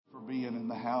being in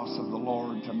the house of the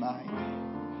Lord tonight.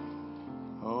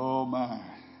 Oh my.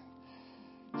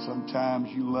 Sometimes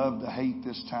you love to hate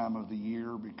this time of the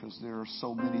year because there are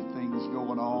so many things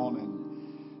going on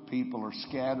and people are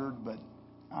scattered, but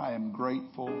I am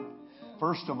grateful,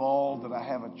 first of all, that I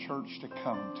have a church to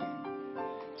come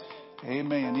to.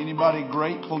 Amen. Anybody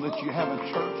grateful that you have a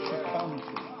church to come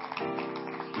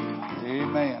to?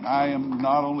 Amen. I am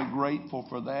not only grateful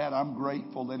for that, I'm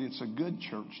grateful that it's a good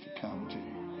church to come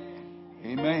to.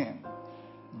 Amen.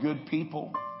 Good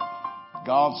people.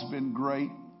 God's been great,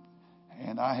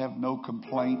 and I have no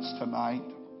complaints tonight.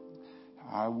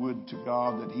 I would to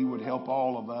God that He would help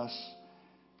all of us.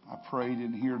 I prayed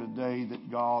in here today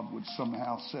that God would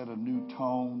somehow set a new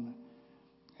tone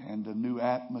and a new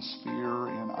atmosphere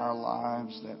in our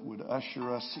lives that would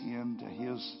usher us into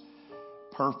His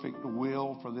perfect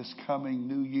will for this coming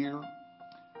new year.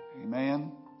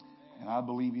 Amen. And I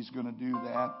believe He's going to do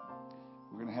that.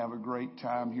 We're going to have a great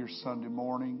time here Sunday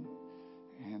morning,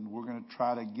 and we're going to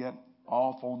try to get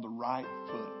off on the right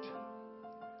foot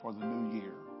for the new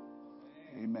year.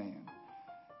 Amen.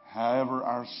 However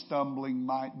our stumbling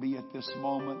might be at this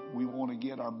moment, we want to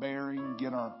get our bearing,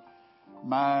 get our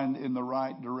mind in the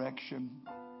right direction,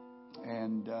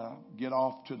 and get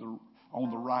off on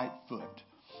the right foot.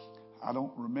 I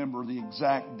don't remember the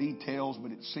exact details,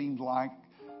 but it seemed like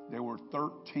there were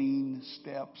 13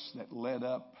 steps that led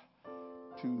up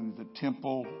to the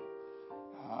temple,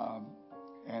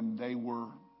 and they were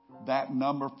that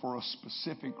number for a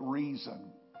specific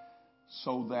reason,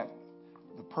 so that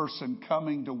the person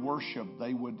coming to worship,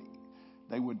 they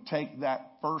would take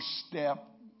that first step.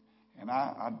 And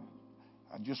I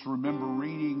just remember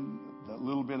reading a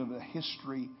little bit of the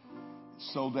history,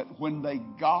 so that when they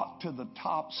got to the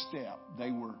top step, they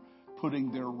were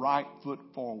putting their right foot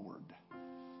forward.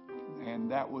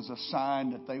 And that was a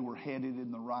sign that they were headed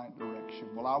in the right direction.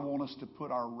 Well, I want us to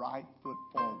put our right foot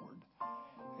forward.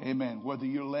 Amen. Whether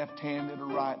you're left-handed or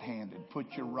right-handed,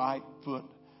 put your right foot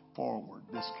forward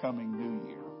this coming new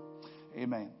year.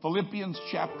 Amen. Philippians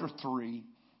chapter 3.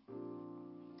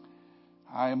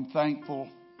 I am thankful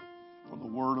for the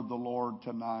word of the Lord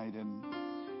tonight, and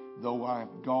though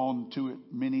I've gone to it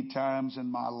many times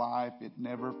in my life, it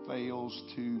never fails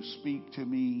to speak to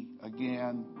me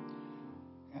again.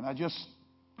 And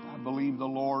I believe the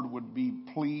Lord would be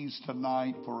pleased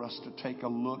tonight for us to take a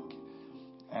look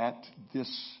at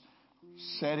this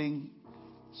setting,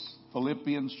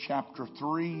 Philippians chapter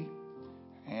 3.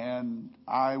 And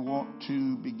I want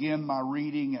to begin my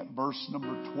reading at verse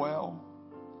number 12,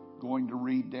 going to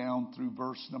read down through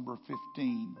verse number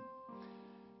 15.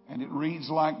 And it reads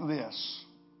like this: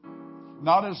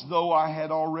 Not as though I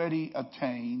had already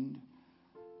attained,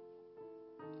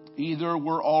 either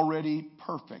were already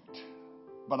perfect,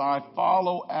 but I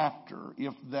follow after,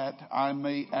 if that I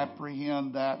may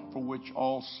apprehend that for which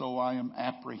also I am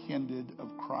apprehended of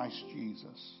Christ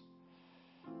Jesus.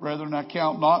 Brethren, I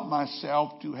count not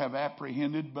myself to have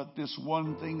apprehended, but this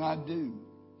one thing I do,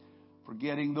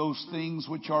 forgetting those things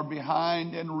which are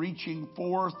behind and reaching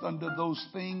forth unto those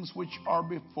things which are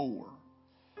before,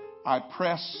 I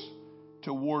press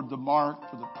toward the mark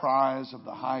for the prize of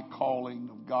the high calling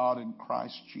of God in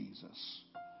Christ Jesus.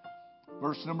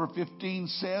 Verse number 15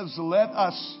 says, Let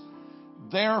us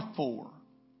therefore,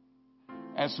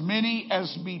 as many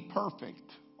as be perfect,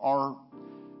 or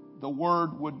the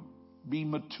word would be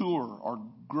mature or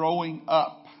growing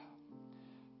up.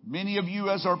 Many of you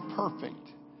as are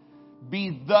perfect,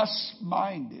 be thus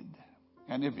minded.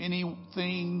 And if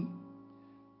anything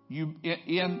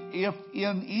if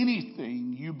in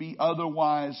anything you be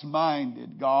otherwise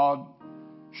minded, God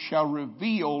shall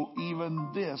reveal even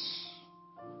this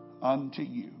unto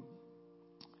you.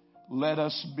 Let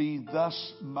us be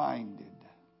thus minded.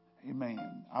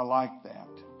 Amen. I like that.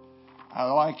 I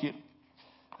like it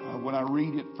when I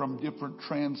read it from different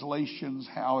translations,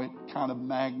 how it kind of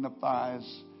magnifies.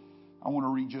 I want to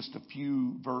read just a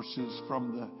few verses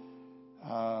from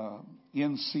the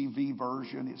NCV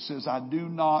version. It says, I do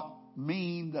not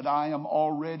mean that I am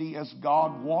already as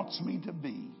God wants me to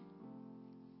be.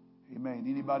 Amen.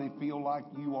 Anybody feel like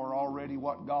you are already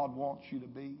what God wants you to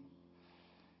be?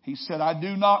 He said, I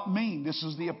do not mean, this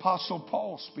is the Apostle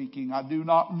Paul speaking, I do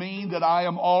not mean that I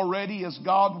am already as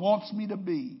God wants me to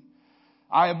be.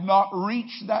 I have not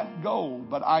reached that goal,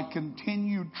 but I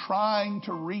continue trying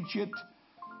to reach it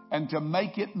and to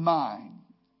make it mine.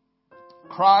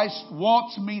 Christ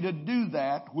wants me to do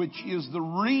that, which is the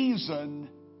reason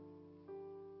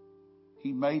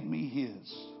He made me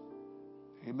His.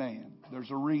 Amen. There's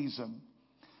a reason.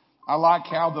 I like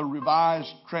how the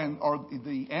Revised or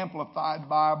the Amplified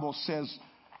Bible says,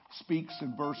 speaks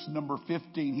in verse number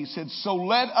 15. He said, "So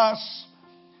let us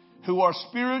who are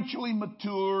spiritually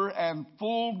mature and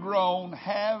full grown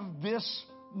have this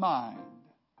mind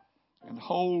and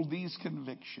hold these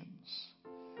convictions."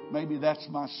 Maybe that's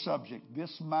my subject.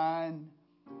 This mind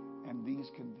and these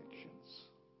convictions.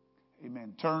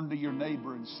 Amen. Turn to your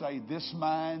neighbor and say, "This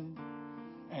mind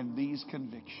and these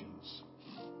convictions."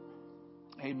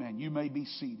 Amen. You may be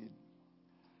seated.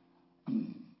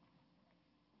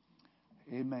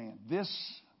 Amen.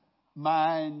 This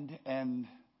mind and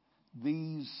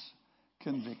these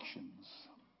convictions.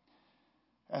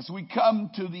 As we come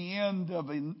to the end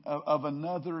of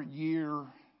another year,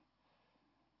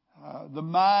 the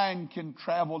mind can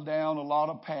travel down a lot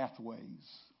of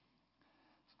pathways.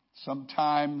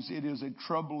 Sometimes it is a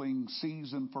troubling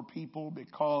season for people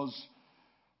because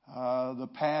the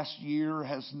past year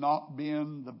has not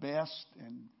been the best.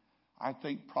 And I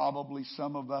think probably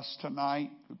some of us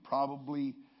tonight would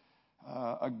probably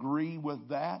agree with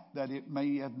that it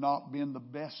may have not been the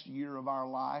best year of our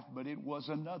life, but it was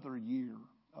another year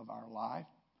of our life.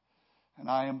 And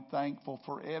I am thankful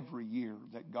for every year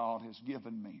that God has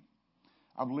given me.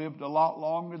 I've lived a lot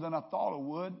longer than I thought I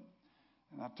would.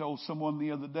 And I told someone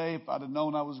the other day, if I'd have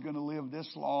known I was going to live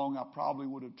this long, I probably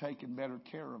would have taken better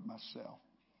care of myself.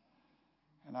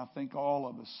 And I think all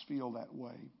of us feel that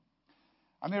way.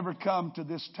 I never come to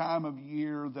this time of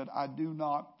year that I do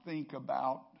not think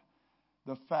about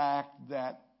the fact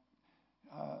that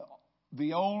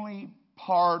the only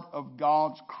part of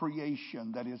God's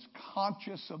creation that is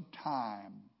conscious of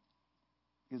time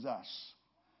is us.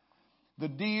 The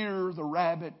deer, the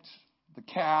rabbit, the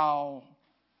cow,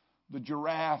 the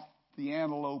giraffe, the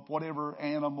antelope, whatever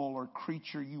animal or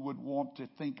creature you would want to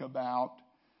think about,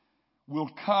 will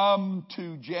come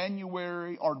to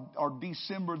January or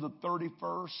December the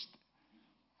 31st,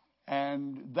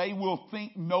 and they will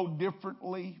think no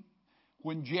differently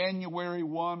when January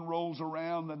 1 rolls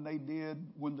around than they did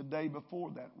when the day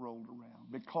before that rolled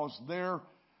around, because their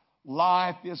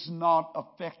life is not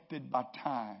affected by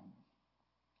time.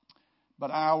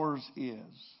 But ours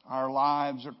is. Our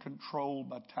lives are controlled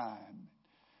by time.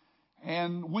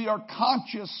 And we are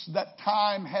conscious that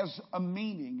time has a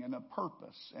meaning and a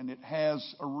purpose, and it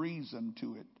has a reason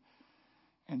to it.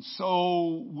 And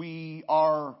so we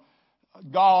are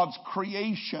God's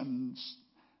creations,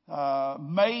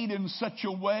 made in such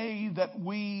a way that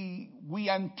we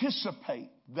anticipate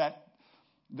that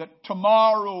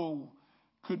tomorrow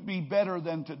could be better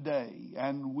than today.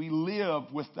 And we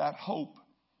live with that hope.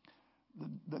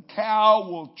 The cow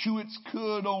will chew its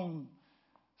cud on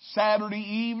Saturday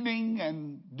evening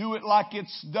and do it like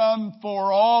it's done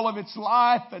for all of its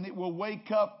life, and it will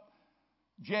wake up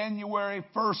January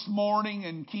 1st morning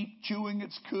and keep chewing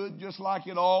its cud just like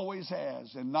it always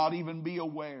has, and not even be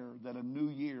aware that a new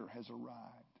year has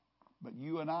arrived. But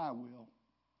you and I will.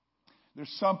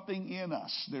 There's something in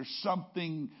us. There's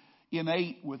something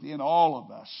innate within all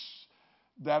of us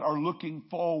that are looking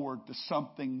forward to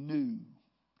something new.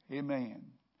 Amen.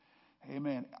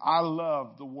 Amen. I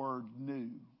love the word new.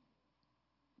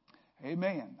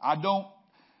 Amen. I don't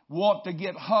want to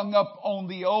get hung up on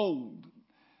the old,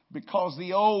 because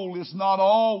the old is not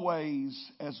always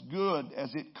as good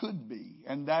as it could be.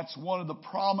 And that's one of the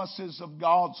promises of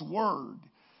God's Word,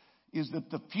 is that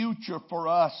the future for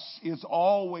us is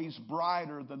always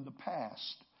brighter than the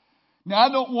past. Now,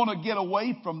 I don't want to get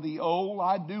away from the old.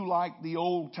 I do like the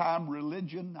old time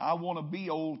religion. I want to be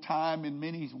old time in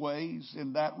many ways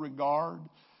in that regard.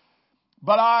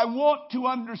 But I want to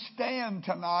understand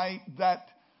tonight that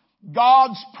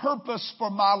God's purpose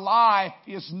for my life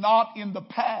is not in the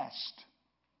past.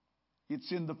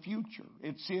 It's in the future.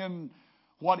 It's in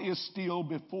what is still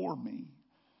before me.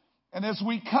 And as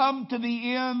we come to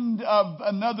the end of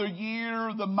another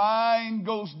year, the mind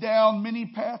goes down many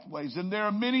pathways. And there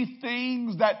are many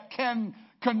things that can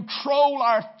control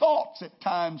our thoughts at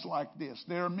times like this.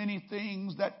 There are many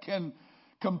things that can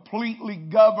completely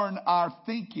govern our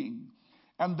thinking.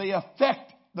 And they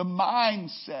affect the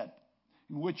mindset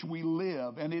in which we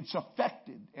live. And it's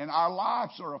affected. And our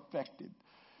lives are affected.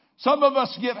 Some of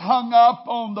us get hung up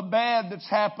on the bad that's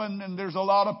happened. And there's a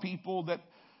lot of people that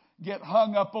get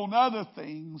hung up on other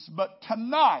things. But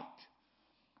tonight,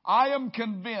 I am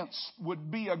convinced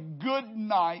would be a good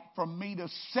night for me to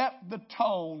set the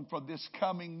tone for this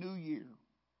coming new year.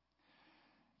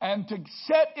 And to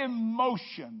set in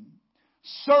motion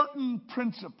certain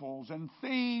principles and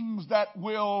things that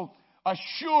will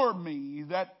assure me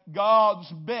that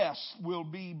God's best will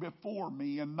be before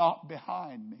me and not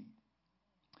behind me.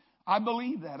 I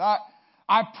believe that.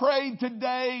 I prayed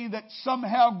today that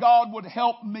somehow God would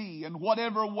help me in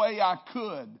whatever way I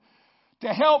could to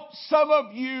help some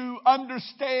of you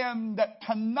understand that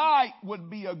tonight would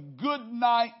be a good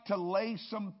night to lay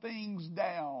some things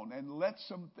down and let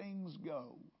some things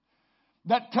go.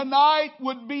 That tonight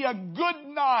would be a good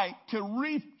night to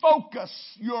refocus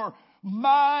your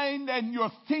mind and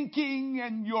your thinking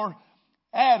and your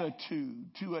attitude,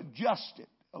 to adjust it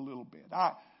a little bit.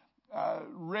 I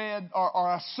read or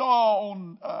I saw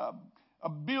on a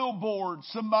billboard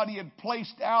somebody had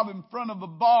placed out in front of a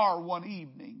bar one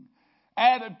evening.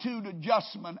 Attitude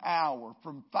adjustment hour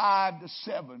from 5 to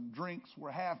 7. Drinks were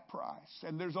half price.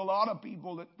 And there's a lot of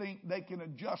people that think they can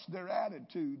adjust their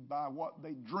attitude by what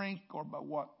they drink or by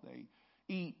what they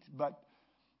eat. But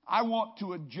I want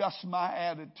to adjust my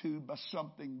attitude by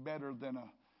something better than a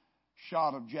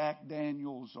shot of Jack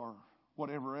Daniels or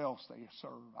whatever else they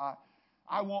serve.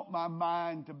 I want my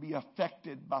mind to be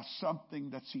affected by something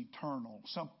that's eternal,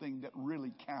 something that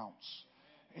really counts.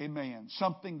 Amen.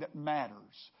 Something that matters.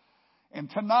 And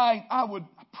tonight I would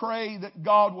pray that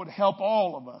God would help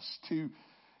all of us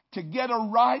to get a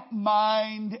right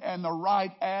mind and a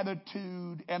right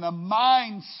attitude and a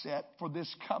mindset for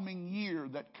this coming year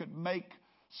that could make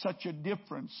such a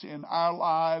difference in our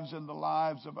lives and the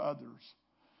lives of others.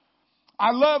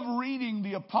 I love reading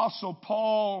the Apostle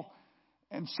Paul,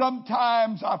 and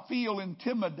sometimes I feel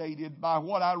intimidated by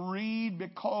what I read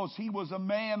because he was a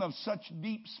man of such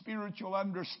deep spiritual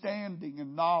understanding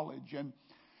and knowledge, and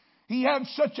he had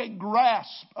such a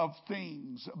grasp of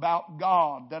things about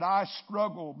God that I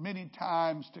struggle many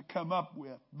times to come up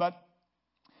with. But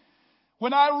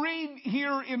when I read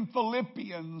here in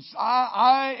Philippians,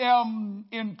 I am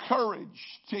encouraged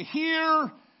to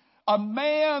hear a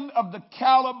man of the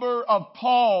caliber of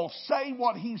Paul say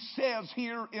what he says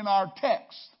here in our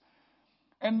text.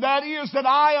 And that is that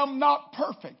I am not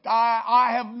perfect.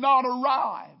 I have not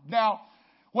arrived. Now,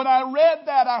 when I read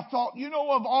that, I thought,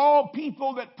 of all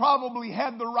people that probably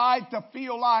had the right to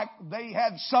feel like they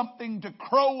had something to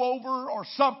crow over or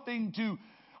something to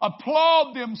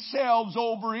applaud themselves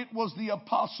over, it was the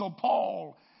Apostle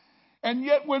Paul. And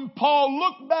yet when Paul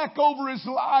looked back over his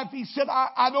life, he said,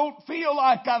 I don't feel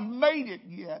like I've made it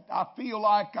yet. I feel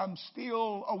like I'm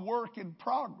still a work in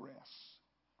progress.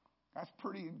 That's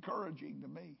pretty encouraging to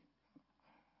me.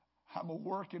 I'm a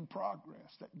work in progress,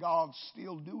 that God's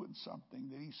still doing something,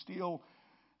 that He still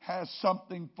has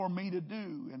something for me to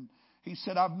do. And he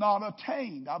said, I've not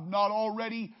attained. I've not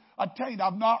already attained.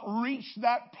 I've not reached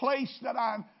that place that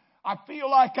I feel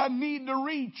like I need to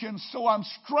reach. And so I'm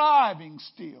striving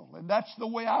still. And that's the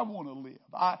way I want to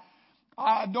live.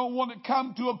 I don't want to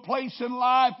come to a place in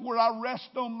life where I rest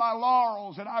on my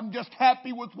laurels and I'm just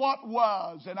happy with what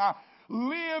was. And I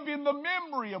live in the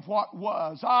memory of what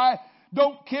was. I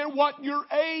don't care what your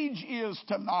age is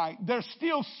tonight. There's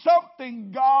still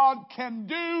something God can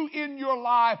do in your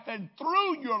life and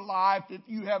through your life if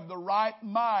you have the right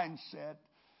mindset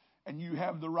and you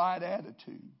have the right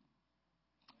attitude.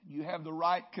 You have the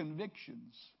right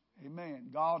convictions. Amen.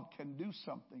 God can do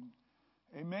something.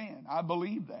 Amen. I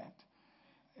believe that.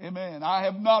 Amen. I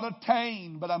have not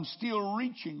attained, but I'm still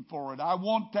reaching for it. I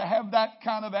want to have that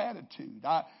kind of attitude.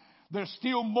 There's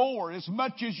still more. As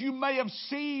much as you may have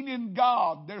seen in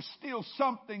God, there's still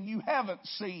something you haven't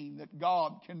seen that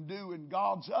God can do and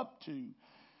God's up to.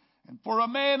 And for a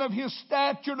man of his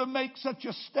stature to make such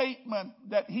a statement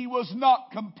that he was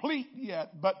not complete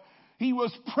yet, but he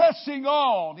was pressing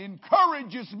on,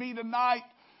 encourages me tonight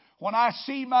when I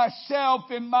see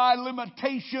myself in my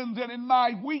limitations and in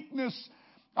my weakness.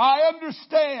 I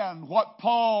understand what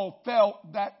Paul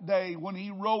felt that day when he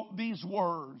wrote these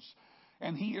words.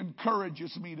 And he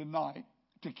encourages me tonight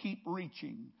to keep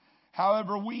reaching.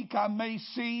 However weak I may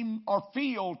seem or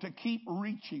feel, to keep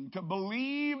reaching, to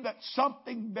believe that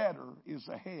something better is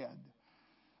ahead.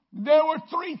 There were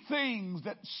 3 things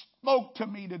that spoke to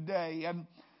me today, and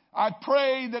I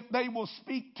pray that they will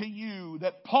speak to you,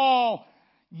 that Paul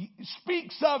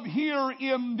speaks of here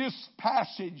in this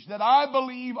passage, that I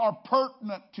believe are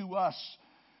pertinent to us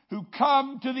who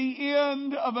come to the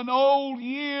end of an old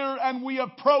year and we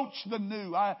approach the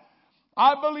new.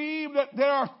 I believe that there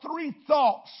are 3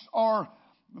 thoughts, or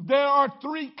there are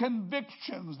 3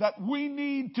 convictions that we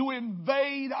need to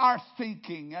invade our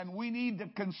thinking and we need to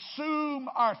consume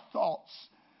our thoughts.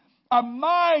 A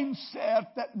mindset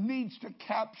that needs to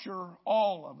capture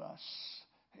all of us.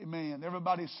 Amen.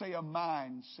 Everybody say a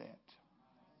mindset.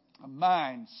 A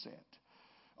mindset.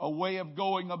 A way of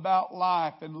going about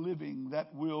life and living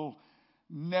that will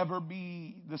never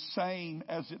be the same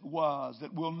as it was.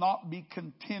 That will not be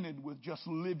contented with just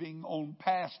living on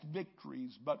past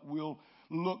victories, but will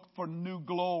look for new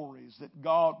glories that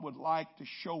God would like to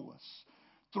show us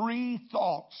 3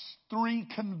 thoughts, 3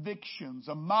 convictions,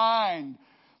 a mind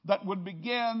that would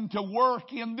begin to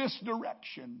work in this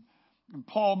direction. And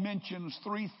Paul mentions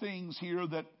 3 things here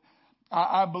that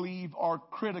I believe are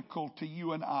critical to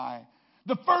you and I.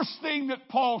 The first thing that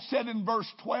Paul said in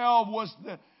verse 12 was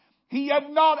that he had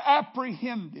not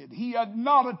apprehended, he had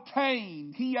not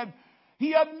attained, he had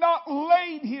not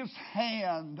laid his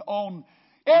hand on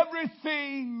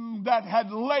everything that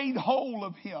had laid hold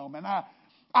of him. And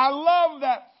I love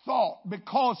that thought,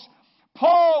 because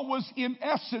Paul was in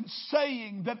essence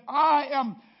saying that I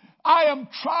am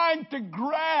trying to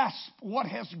grasp what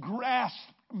has grasped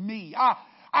me.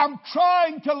 I'm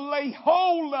trying to lay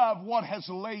hold of what has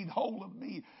laid hold of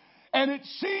me. And it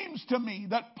seems to me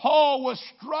that Paul was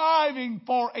striving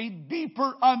for a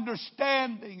deeper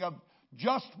understanding of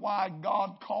just why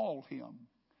God called him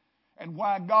and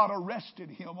why God arrested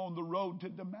him on the road to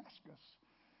Damascus,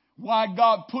 why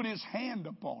God put his hand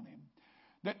upon him.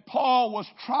 That Paul was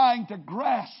trying to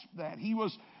grasp that. He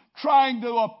was trying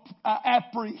to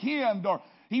apprehend, or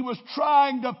he was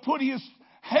trying to put his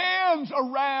hands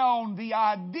around the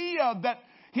idea that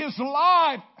his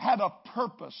life had a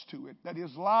purpose to it, that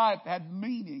his life had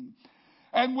meaning.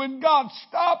 And when God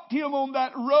stopped him on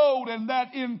that road and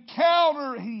that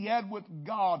encounter he had with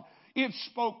God, it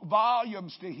spoke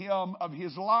volumes to him of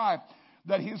his life,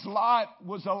 that his life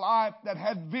was a life that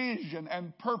had vision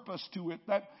and purpose to it,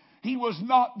 that he was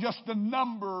not just a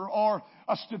number or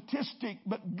a statistic,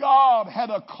 but God had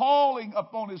a calling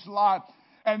upon his life.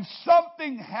 And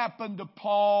something happened to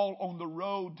Paul on the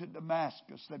road to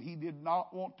Damascus that he did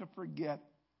not want to forget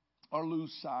or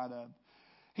lose sight of.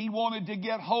 He wanted to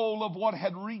get hold of what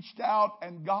had reached out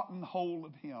and gotten hold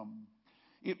of him.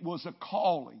 It was a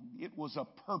calling. It was a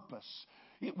purpose.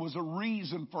 It was a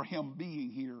reason for him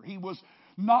being here. He was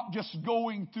not just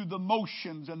going through the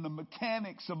motions and the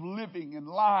mechanics of living in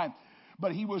life,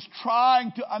 but he was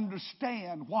trying to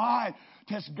understand, why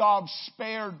has God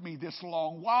spared me this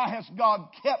long? Why has God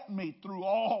kept me through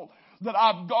all that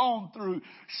I've gone through?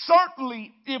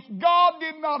 Certainly, if God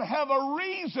did not have a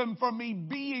reason for me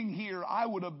being here, I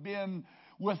would have been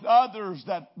with others.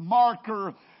 That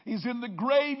marker is in the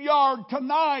graveyard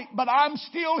tonight, but I'm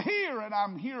still here, and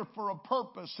I'm here for a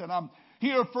purpose, and I'm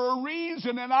here for a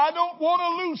reason, and I don't want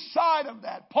to lose sight of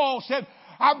that. Paul said,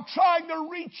 I'm trying to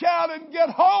reach out and get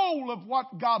hold of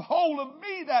what got hold of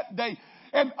me that day,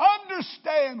 and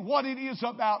understand what it is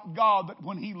about God that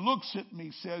when he looks at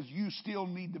me says, you still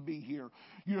need to be here.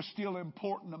 You're still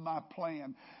important to my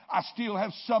plan. I still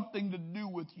have something to do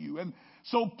with you. And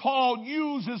so Paul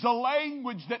uses a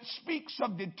language that speaks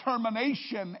of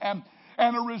determination and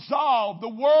a resolve. The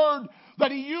word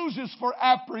that he uses for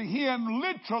apprehend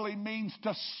literally means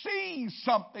to seize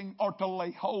something or to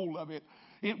lay hold of it.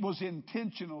 It was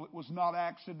intentional. It was not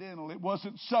accidental. It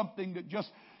wasn't something that just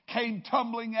came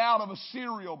tumbling out of a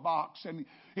cereal box. And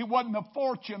it wasn't a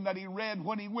fortune that he read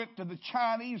when he went to the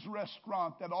Chinese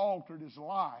restaurant that altered his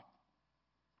life.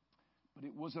 But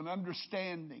it was an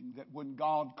understanding that when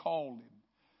God called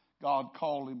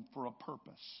him for a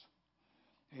purpose.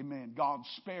 Amen. God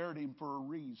spared him for a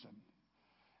reason.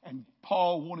 And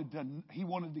Paul wanted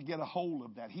to get a hold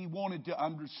of that. He wanted to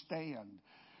understand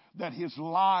that his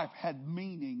life had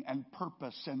meaning and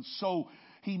purpose. And so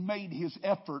he made his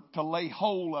effort to lay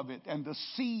hold of it and to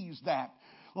seize that,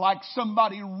 like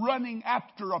somebody running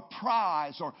after a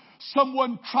prize, or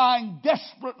someone trying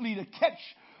desperately to catch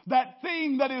that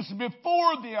thing that is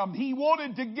before them. He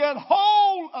wanted to get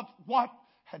hold of what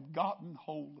had gotten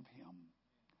hold of him.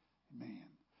 Man,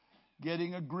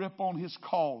 getting a grip on his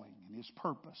calling and his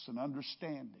purpose, and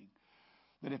understanding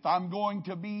that if I'm going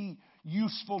to be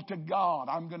useful to God,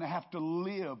 I'm going to have to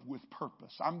live with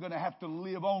purpose. I'm going to have to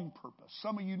live on purpose.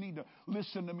 Some of you need to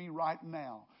listen to me right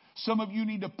now. Some of you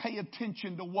need to pay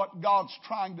attention to what God's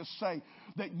trying to say,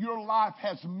 that your life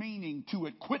has meaning to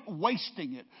it. Quit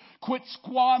wasting it. Quit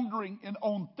squandering it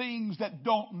on things that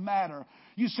don't matter.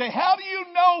 You say, how do you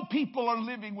know people are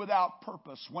living without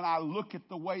purpose? When I look at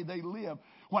the way they live,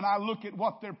 when I look at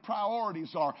what their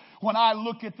priorities are, when I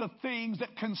look at the things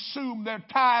that consume their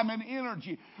time and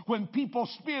energy, when people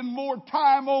spend more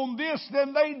time on this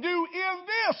than they do in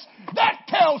this, that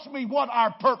tells me what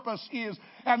our purpose is.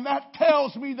 And that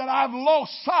tells me that I've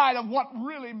lost sight of what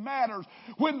really matters.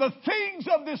 When the things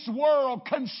of this world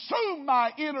consume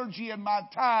my energy and my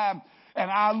time, and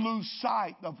I lose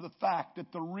sight of the fact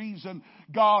that the reason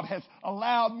God has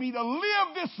allowed me to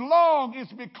live this long is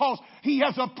because He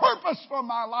has a purpose for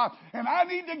my life. And I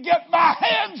need to get my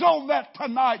hands on that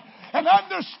tonight and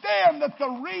understand that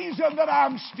the reason that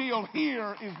I'm still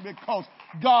here is because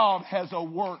God has a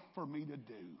work for me to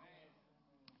do.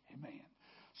 Amen.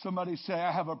 Somebody say,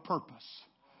 I have a purpose.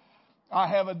 I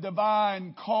have a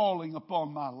divine calling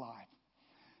upon my life.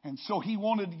 And so he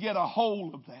wanted to get a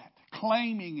hold of that,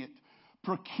 claiming it,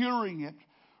 procuring it,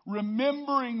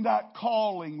 remembering that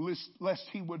calling, lest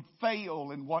he would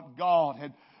fail in what God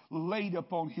had laid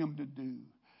upon him to do.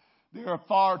 There are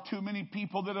far too many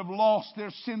people that have lost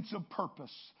their sense of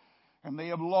purpose, and they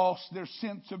have lost their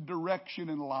sense of direction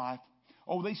in life.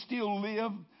 Oh, they still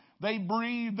live. They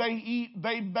breathe, they eat,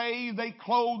 they bathe, they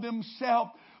clothe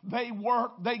themselves, they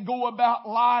work, they go about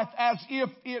life as if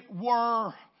it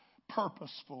were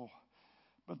purposeful.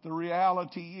 But the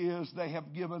reality is they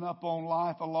have given up on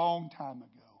life a long time ago.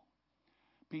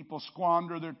 People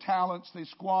squander their talents, they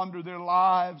squander their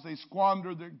lives, they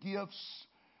squander their gifts.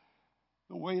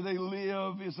 The way they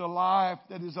live is a life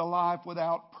that is a life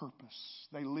without purpose.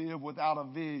 They live without a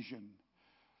vision.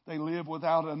 They live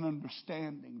without an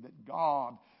understanding that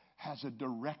God has a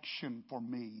direction for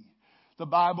me. The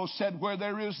Bible said where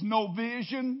there is no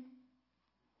vision,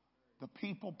 the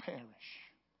people perish.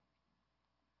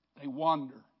 They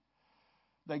wander.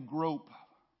 They grope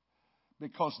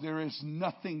because there is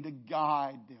nothing to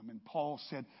guide them. And Paul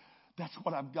said, that's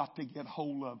what I've got to get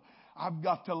hold of. I've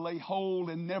got to lay hold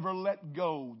and never let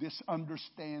go this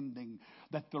understanding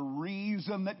that the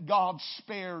reason that God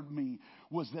spared me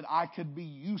was that I could be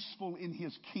useful in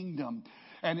His kingdom.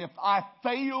 And if I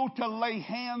fail to lay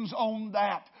hands on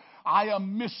that, I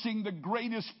am missing the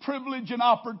greatest privilege and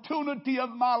opportunity of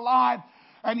my life.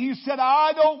 And he said,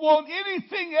 I don't want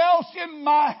anything else in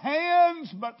my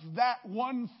hands but that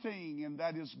one thing, and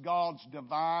that is God's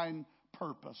divine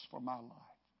purpose for my life.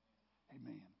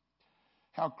 Amen.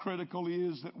 How critical it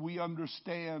is that we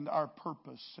understand our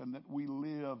purpose and that we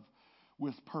live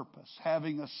with purpose.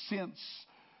 Having a sense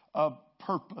of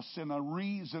purpose and a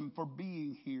reason for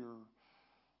being here.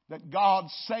 That God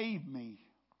saved me.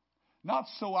 Not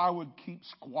so I would keep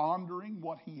squandering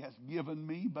what He has given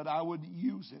me, but I would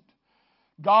use it.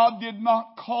 God did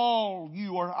not call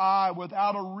you or I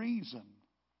without a reason.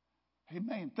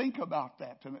 Amen. Think about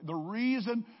that tonight. The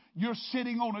reason you're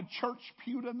sitting on a church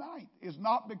pew tonight is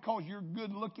not because you're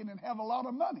good looking and have a lot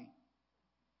of money.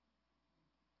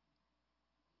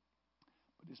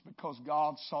 But it's because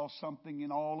God saw something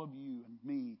in all of you and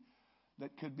me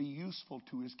that could be useful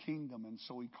to His kingdom, and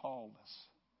so He called us.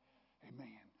 Amen.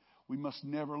 We must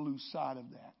never lose sight of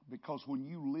that, because when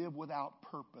you live without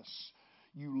purpose,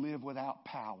 you live without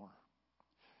power.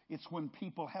 It's when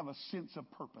people have a sense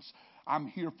of purpose. I'm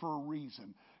here for a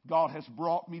reason. God has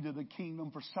brought me to the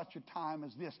kingdom for such a time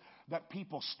as this, that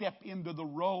people step into the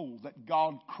role that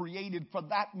God created for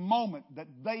that moment that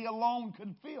they alone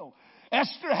could fill.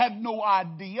 Esther had no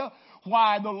idea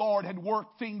why the Lord had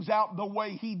worked things out the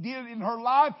way He did in her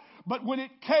life. But when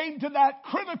it came to that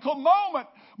critical moment,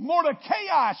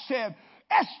 Mordecai said,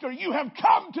 Esther, you have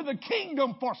come to the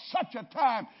kingdom for such a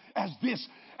time as this.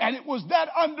 And it was that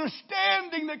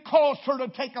understanding that caused her to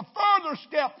take a further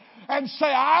step and say,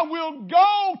 I will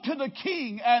go to the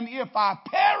king, and if I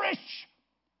perish,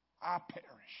 I perish.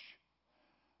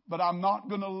 But I'm not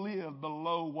going to live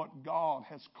below what God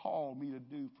has called me to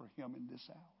do for Him in this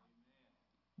hour.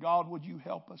 God, would you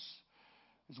help us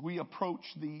as we approach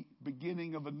the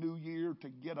beginning of a new year to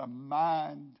get a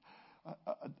mind,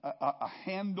 a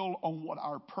handle on what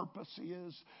our purpose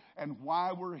is and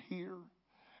why we're here.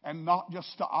 And not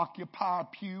just to occupy a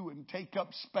pew and take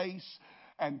up space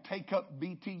and take up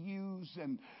BTUs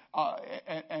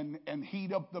and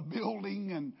heat up the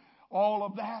building and all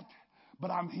of that.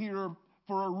 But I'm here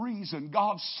for a reason.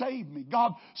 God saved me.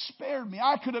 God spared me.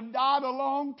 I could have died a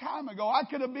long time ago. I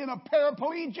could have been a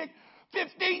paraplegic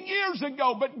 15 years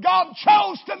ago, but God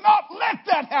chose to not let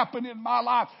that happen in my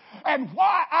life. And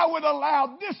why I would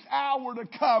allow this hour to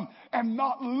come and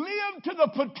not live to the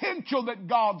potential that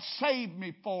God saved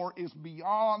me for is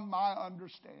beyond my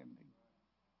understanding.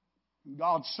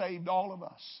 God saved all of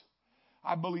us.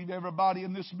 I believe everybody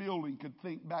in this building could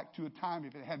think back to a time,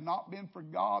 if it had not been for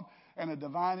God and a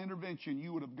divine intervention,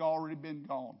 you would have already been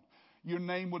gone. Your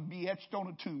name would be etched on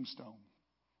a tombstone.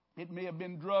 It may have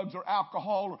been drugs or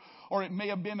alcohol, or it may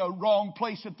have been a wrong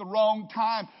place at the wrong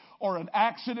time, or an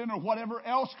accident, or whatever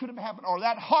else could have happened. Or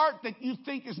that heart that you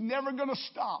think is never going to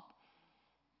stop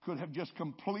could have just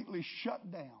completely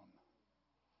shut down.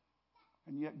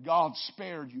 And yet God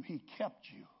spared you. He kept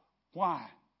you. Why?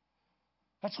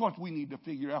 That's what we need to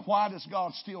figure out. Why does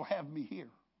God still have me here?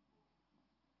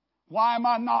 Why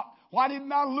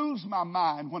didn't I lose my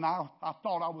mind when I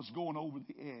thought I was going over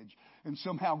the edge? And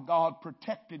somehow God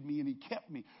protected me and He kept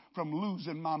me from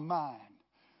losing my mind,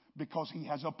 because He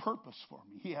has a purpose for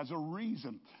me. He has a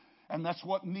reason. And that's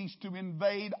what needs to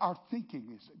invade our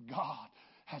thinking, is that God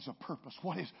has a purpose.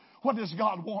 What does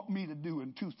God want me to do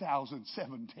in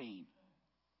 2017?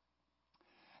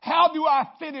 How do I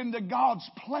fit into God's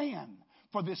plan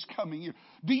for this coming year?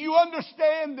 Do you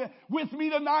understand with me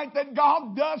tonight that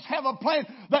God does have a plan?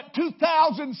 That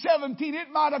 2017, it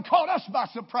might have caught us by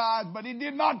surprise, but it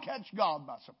did not catch God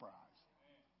by surprise.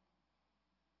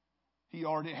 He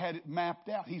already had it mapped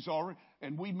out.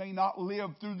 And we may not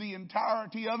live through the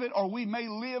entirety of it, or we may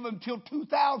live until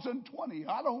 2020.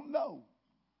 I don't know.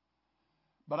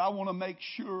 But I want to make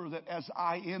sure that as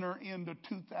I enter into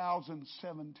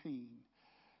 2017,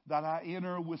 that I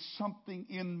enter with something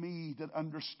in me that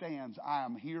understands I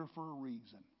am here for a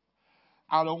reason.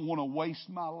 I don't want to waste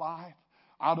my life.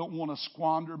 I don't want to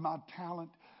squander my talent.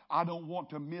 I don't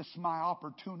want to miss my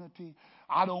opportunity.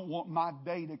 I don't want my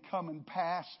day to come and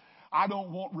pass. I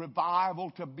don't want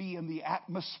revival to be in the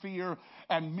atmosphere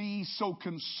and me so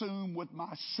consumed with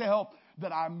myself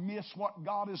that I miss what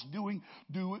God is doing.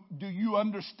 Do you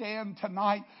understand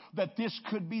tonight that this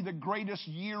could be the greatest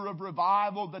year of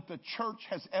revival that the church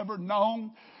has ever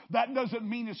known? That doesn't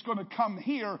mean it's going to come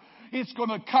here. It's going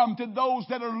to come to those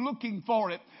that are looking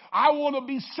for it. I want to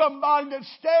be somebody that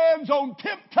stands on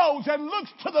tiptoes and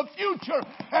looks to the future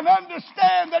and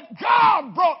understand that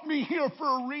God brought me here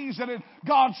for a reason, and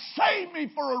God saved me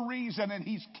for a reason, and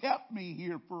He's kept me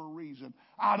here for a reason.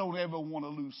 I don't ever want to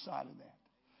lose sight of that.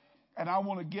 And I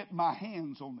want to get my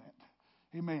hands on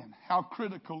that. Amen. How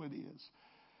critical it is.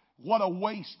 What a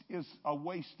waste is a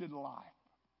wasted life.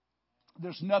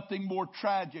 There's nothing more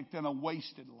tragic than a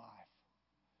wasted life.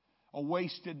 A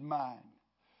wasted mind.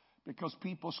 Because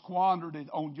people squandered it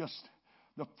on just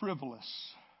the frivolous,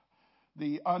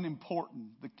 the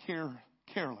unimportant, the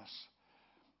careless.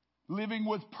 Living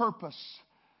with purpose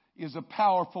is a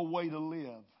powerful way to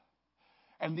live.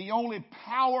 And the only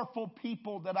powerful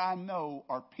people that I know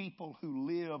are people who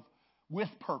live with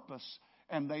purpose,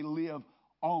 and they live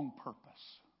on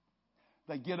purpose.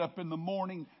 They get up in the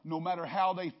morning, no matter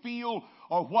how they feel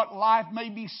or what life may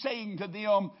be saying to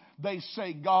them, they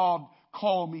say, God,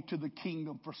 call me to the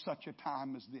kingdom for such a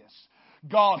time as this.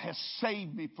 God has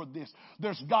saved me for this.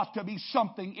 There's got to be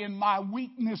something in my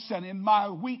weakness and in my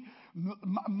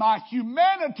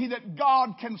humanity that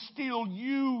God can still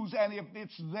use. And if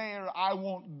it's there, I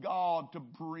want God to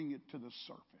bring it to the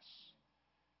surface.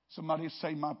 Somebody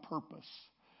say, my purpose.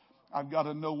 I've got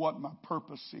to know what my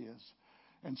purpose is.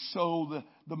 And so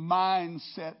the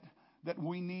mindset that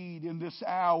we need in this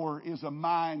hour is a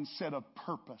mindset of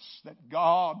purpose. That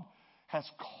God has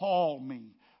called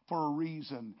me for a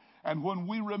reason. And when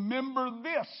we remember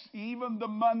this, even the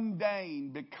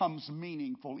mundane becomes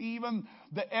meaningful. Even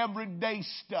the everyday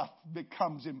stuff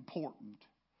becomes important.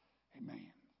 Amen.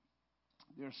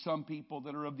 There are some people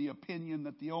that are of the opinion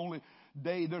that the only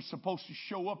day they're supposed to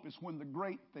show up is when the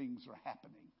great things are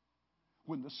happening.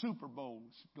 When the Super Bowl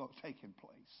is taking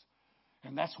place.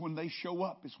 And that's when they show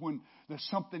up, is when there's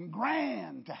something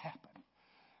grand to happen.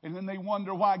 And then they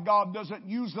wonder why God doesn't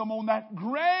use them on that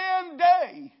grand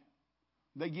day.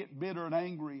 They get bitter and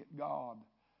angry at God.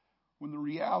 When the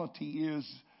reality is,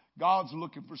 God's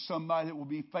looking for somebody that will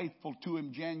be faithful to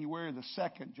Him January the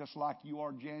 2nd, just like you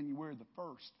are January the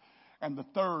 1st, and the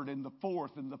 3rd, and the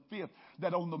 4th, and the 5th.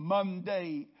 That on the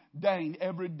Monday,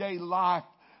 everyday life,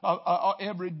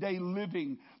 everyday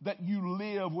living, that you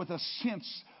live with a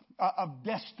sense of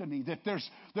destiny, that there's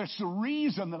a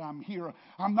reason that I'm here.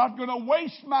 I'm not going to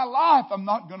waste my life. I'm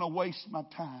not going to waste my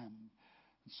time.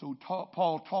 So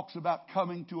Paul talks about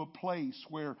coming to a place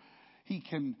where he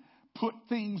can put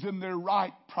things in their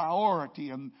right priority,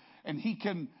 and he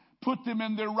can put them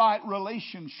in their right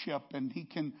relationship, and he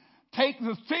can take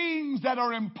the things that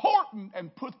are important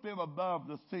and put them above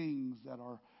the things that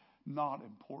are not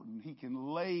important. He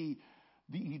can lay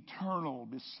the eternal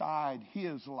beside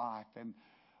his life and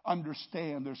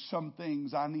understand there's some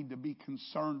things I need to be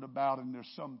concerned about, and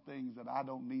there's some things that I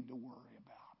don't need to worry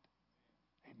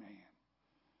about. Amen.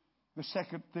 The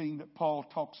second thing that Paul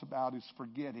talks about is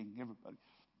forgetting.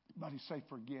 Everybody say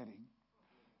forgetting.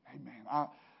 Amen. I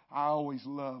always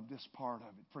love this part of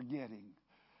it, forgetting.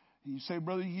 You say,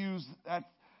 Brother Hughes,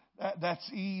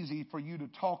 that's easy for you to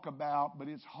talk about, but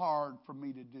it's hard for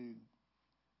me to do.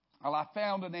 Well, I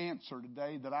found an answer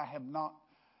today that I have not,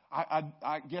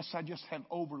 I guess I just have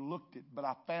overlooked it, but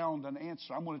I found an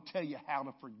answer. I'm going to tell you how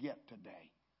to forget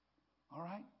today. All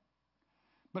right?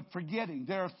 But forgetting,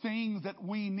 there are things that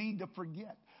we need to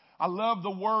forget. I love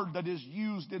the word that is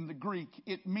used in the Greek.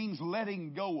 It means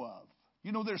letting go of.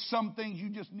 You know, there's some things you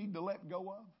just need to let go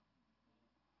of.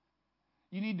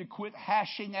 You need to quit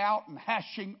hashing out and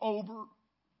hashing over.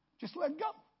 Just let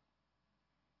go.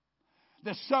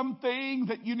 There's some things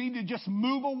that you need to just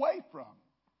move away from.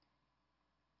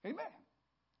 Amen.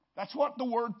 That's what the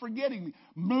word forgetting means.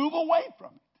 Move away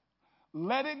from it.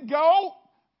 Let it go.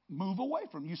 Move away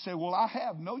from it. You say, well, I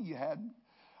have. No, you hadn't.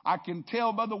 I can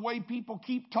tell by the way people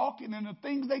keep talking and the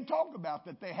things they talk about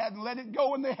that they hadn't let it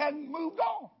go and they hadn't moved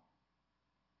on.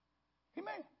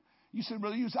 Amen. You said,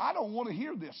 Brother Hughes, I don't want to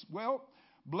hear this. Well,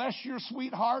 bless your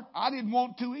sweetheart. I didn't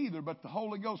want to either, but the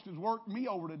Holy Ghost has worked me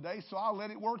over today, so I'll let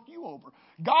it work you over.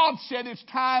 God said it's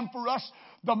time for us.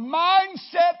 The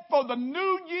mindset for the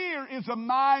new year is a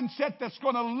mindset that's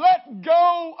going to let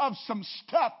go of some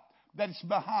stuff that's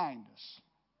behind us.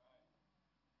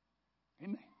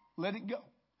 Amen. Let it go.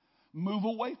 Move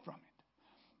away from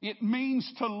it. It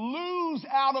means to lose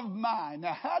out of mind.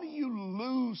 Now, how do you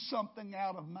lose something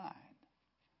out of mind?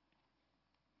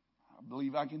 I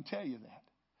believe I can tell you that.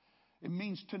 It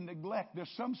means to neglect.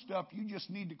 There's some stuff you just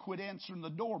need to quit answering the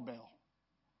doorbell.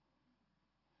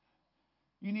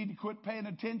 You need to quit paying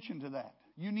attention to that.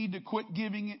 You need to quit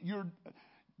giving it you're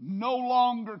no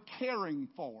longer caring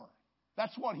for.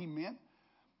 That's what he meant.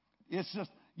 It's just,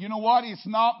 you know what? It's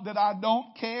not that I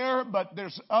don't care, but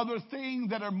there's other things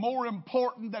that are more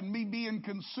important than me being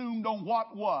consumed on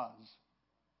what was.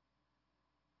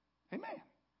 Amen.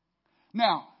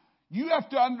 Now, you have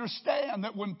to understand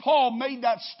that when Paul made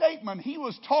that statement, he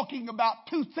was talking about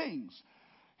two things.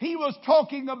 He was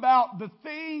talking about the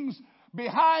things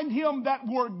behind him that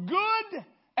were good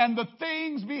and the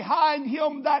things behind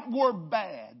him that were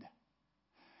bad.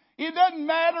 It doesn't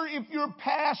matter if your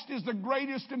past is the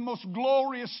greatest and most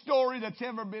glorious story that's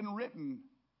ever been written.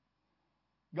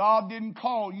 God didn't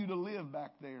call you to live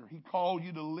back there. He called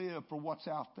you to live for what's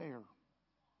out there.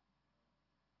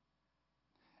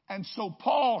 And so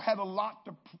Paul had a lot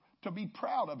to be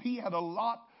proud of. He had a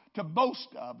lot to boast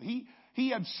of. He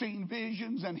had seen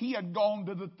visions and he had gone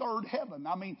to the third heaven.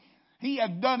 I mean, he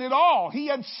had done it all. He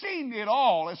had seen it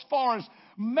all. As far as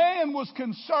man was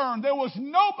concerned, there was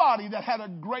nobody that had a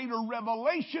greater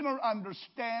revelation or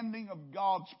understanding of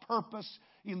God's purpose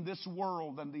in this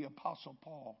world than the Apostle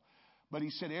Paul. But he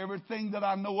said, everything that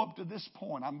I know up to this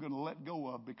point, I'm going to let go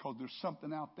of because there's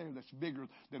something out there that's bigger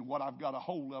than what I've got a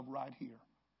hold of right here.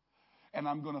 And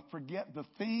I'm going to forget the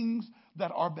things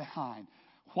that are behind.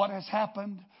 What has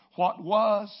happened, what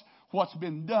was, what's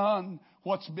been done,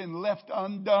 what's been left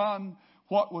undone,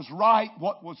 what was right,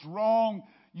 what was wrong.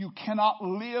 You cannot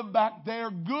live back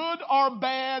there, good or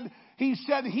bad. He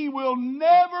said he will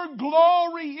never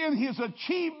glory in his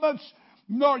achievements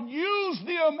nor use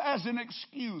them as an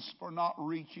excuse for not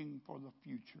reaching for the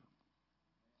future.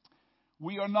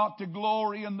 We are not to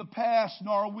glory in the past,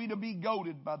 nor are we to be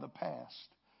goaded by the past.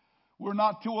 We're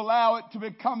not to allow it to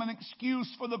become an excuse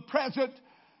for the present,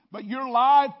 but your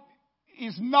life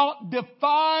is not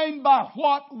defined by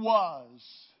what was.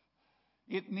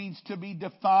 It needs to be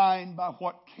defined by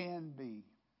what can be.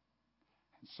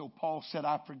 And so Paul said,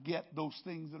 I forget those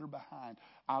things that are behind.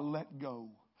 I let go.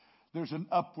 There's an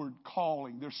upward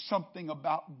calling. There's something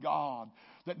about God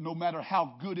that no matter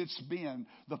how good it's been,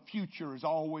 the future is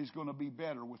always going to be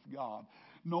better with God.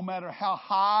 No matter how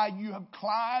high you have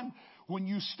climbed, when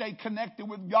you stay connected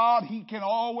with God, He can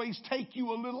always take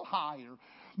you a little higher.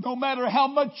 No matter how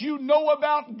much you know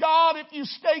about God, if you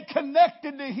stay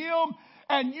connected to Him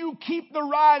and you keep the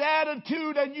right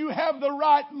attitude and you have the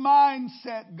right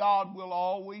mindset, God will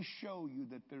always show you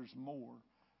that there's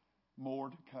more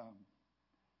to come.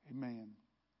 Amen.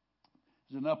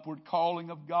 There's an upward calling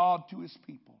of God to His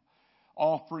people,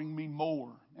 offering me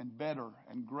more and better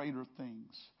and greater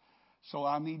things. So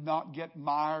I need not get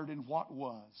mired in what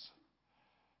was.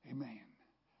 Amen.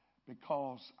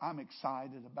 Because I'm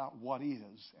excited about what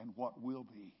is and what will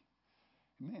be.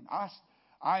 Amen.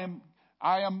 I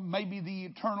am maybe the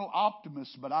eternal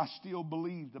optimist, but I still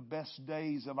believe the best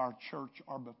days of our church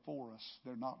are before us.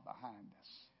 They're not behind us.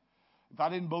 If I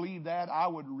didn't believe that, I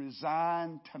would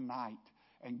resign tonight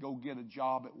and go get a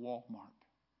job at Walmart.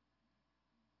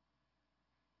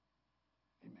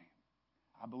 Amen.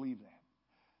 I believe that.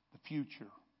 The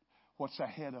future, what's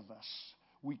ahead of us,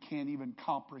 we can't even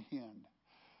comprehend.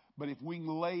 But if we can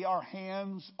lay our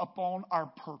hands upon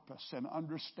our purpose and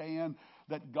understand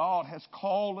that God has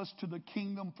called us to the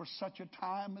kingdom for such a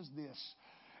time as this,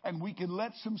 and we can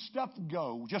let some stuff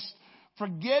go, just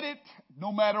forget it,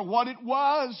 no matter what it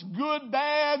was, good,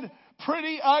 bad,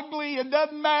 pretty, ugly, it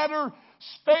doesn't matter.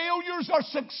 Failures or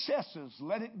successes,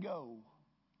 let it go.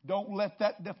 Don't let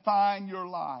that define your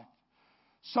life.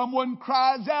 Someone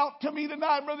cries out to me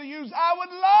tonight, Brother Hughes, I would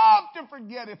love to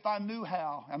forget if I knew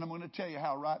how. And I'm going to tell you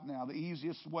how right now. The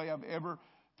easiest way I've ever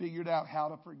figured out how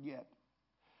to forget.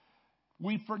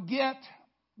 We forget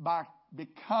by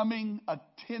becoming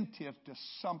attentive to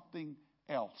something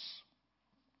else.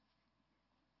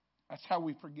 That's how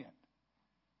we forget.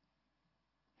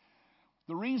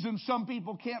 The reason some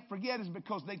people can't forget is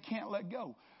because they can't let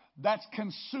go. That's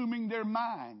consuming their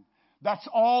mind. That's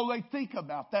all they think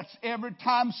about. That's every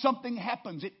time something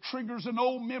happens, it triggers an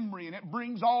old memory and it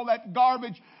brings all that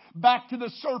garbage back to the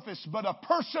surface. But a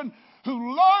person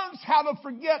who learns how to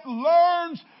forget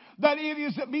learns that it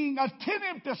is being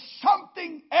attentive to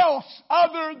something else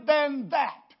other than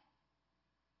that.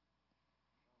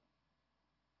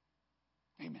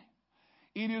 Amen.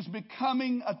 It is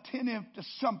becoming attentive to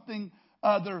something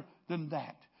other than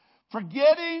that.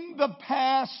 Forgetting the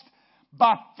past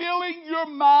by filling your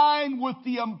mind with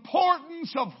the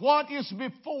importance of what is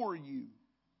before you.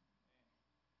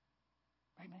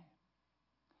 Amen.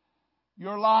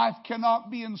 Your life cannot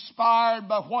be inspired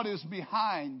by what is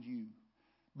behind you,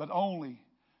 but only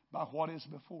by what is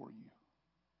before you.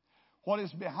 What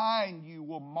is behind you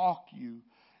will mock you.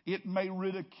 It may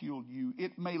ridicule you.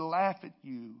 It may laugh at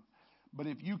you. But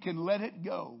if you can let it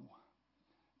go,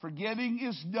 forgetting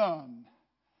is done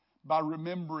by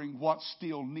remembering what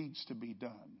still needs to be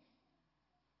done.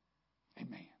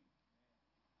 Amen.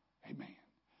 Amen.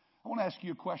 I want to ask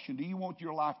you a question. Do you want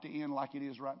your life to end like it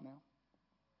is right now?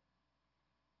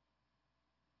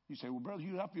 You say, well, Brother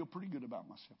Hughes, I feel pretty good about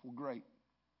myself. Well, great.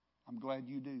 I'm glad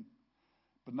you do.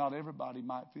 But not everybody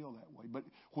might feel that way. But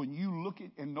when you look at,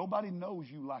 and nobody knows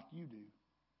you like you do.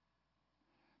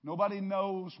 Nobody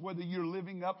knows whether you're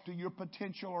living up to your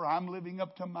potential or I'm living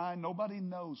up to mine. Nobody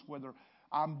knows whether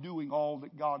I'm doing all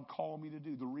that God called me to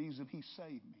do, the reason He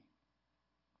saved me.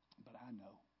 But I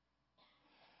know.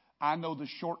 I know the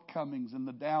shortcomings and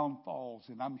the downfalls,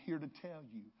 and I'm here to tell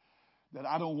you that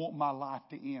I don't want my life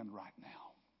to end right now.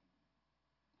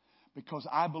 Because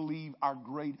I believe our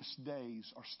greatest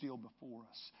days are still before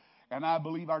us. And I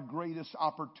believe our greatest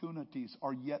opportunities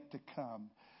are yet to come.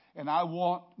 And I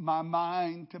want my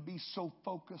mind to be so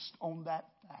focused on that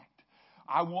fact.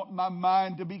 I want my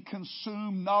mind to be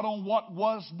consumed not on what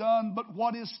was done, but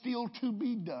what is still to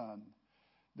be done.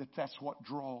 That's what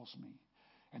draws me.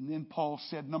 And then Paul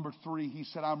said, number 3, he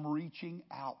said, I'm reaching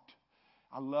out.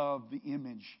 I love the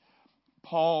image.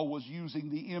 Paul was using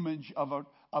the image of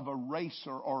a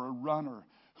racer or a runner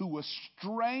who was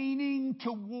straining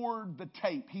toward the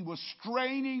tape. He was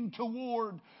straining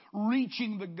toward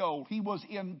reaching the goal. He was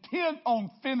intent on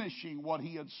finishing what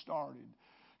he had started.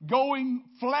 Going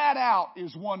flat out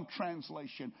is one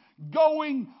translation.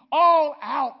 Going all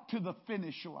out to the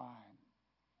finish line.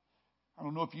 I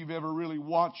don't know if you've ever really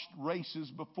watched races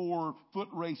before, foot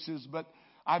races, but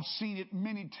I've seen it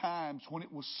many times when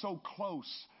it was so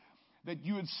close that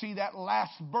you would see that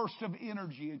last burst of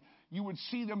energy and you would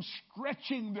see them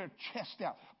stretching their chest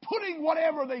out, putting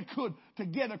whatever they could to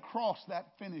get across that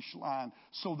finish line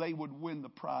so they would win the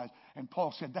prize. And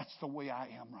Paul said, that's the way I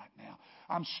am right now.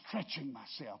 I'm stretching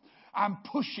myself. I'm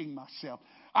pushing myself.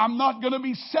 I'm not going to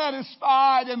be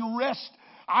satisfied and rest.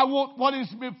 I want what is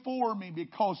before me,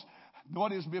 because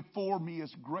what is before me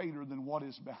is greater than what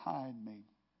is behind me.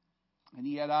 And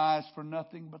he had eyes for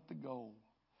nothing but the goal.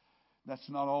 That's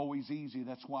not always easy.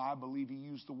 That's why I believe he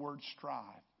used the word strive.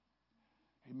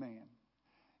 Amen.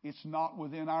 It's not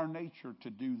within our nature to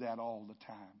do that all the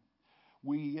time.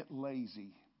 We get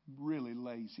lazy, really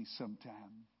lazy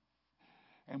sometimes.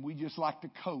 And we just like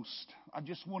to coast.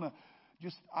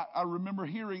 I remember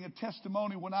hearing a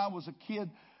testimony when I was a kid.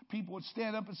 People would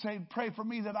stand up and say, pray for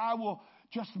me that I will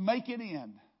just make it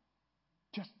in.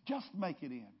 Just make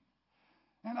it in.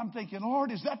 And I'm thinking,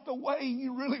 Lord, is that the way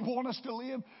you really want us to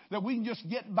live? That we can just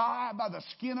get by the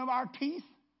skin of our teeth?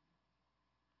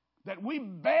 That we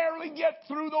barely get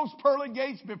through those pearly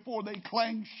gates before they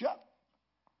clang shut?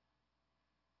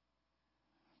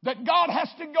 That God has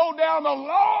to go down a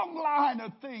long line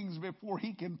of things before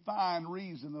He can find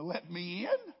reason to let me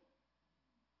in?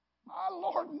 My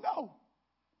Lord, no.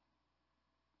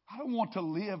 I don't want to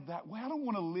live that way. I don't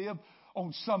want to live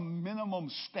on some minimum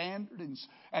standard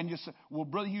and just say, well,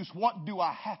 Brother Hughes, what do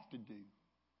I have to do?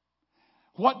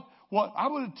 What I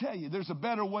want to tell you, there's a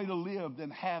better way to live than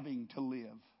having to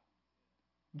live.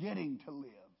 Getting to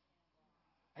live.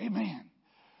 Amen.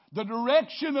 The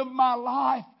direction of my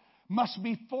life must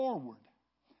be forward.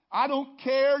 I don't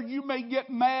care. You may get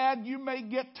mad. You may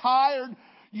get tired.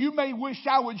 You may wish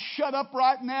I would shut up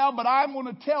right now, but I'm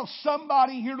going to tell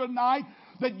somebody here tonight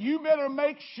that you better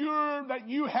make sure that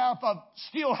you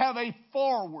still have a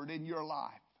forward in your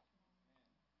life.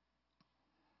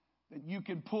 That you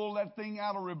can pull that thing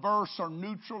out of reverse or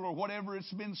neutral or whatever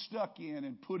it's been stuck in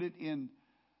and put it in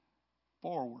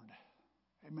forward.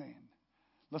 Amen.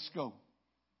 Let's go.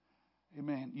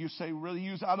 Amen. You say, Brother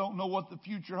Hughes, I don't know what the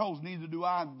future holds. Neither do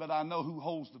I, but I know who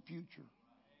holds the future.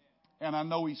 And I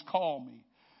know He's called me.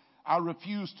 I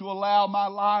refuse to allow my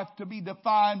life to be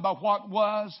defined by what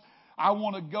was. I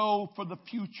want to go for the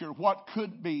future, what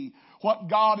could be, what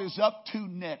God is up to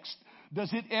next.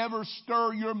 Does it ever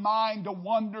stir your mind to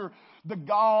wonder the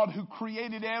God who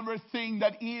created everything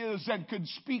that is and could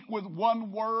speak with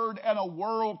one word and a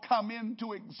world come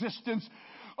into existence?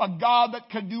 A God that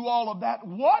can do all of that.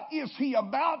 What is He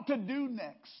about to do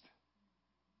next?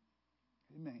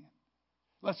 Amen.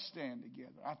 Let's stand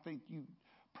together. I think you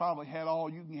probably had all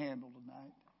you can handle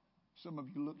tonight. Some of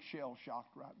you look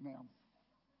shell-shocked right now.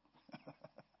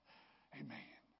 Amen.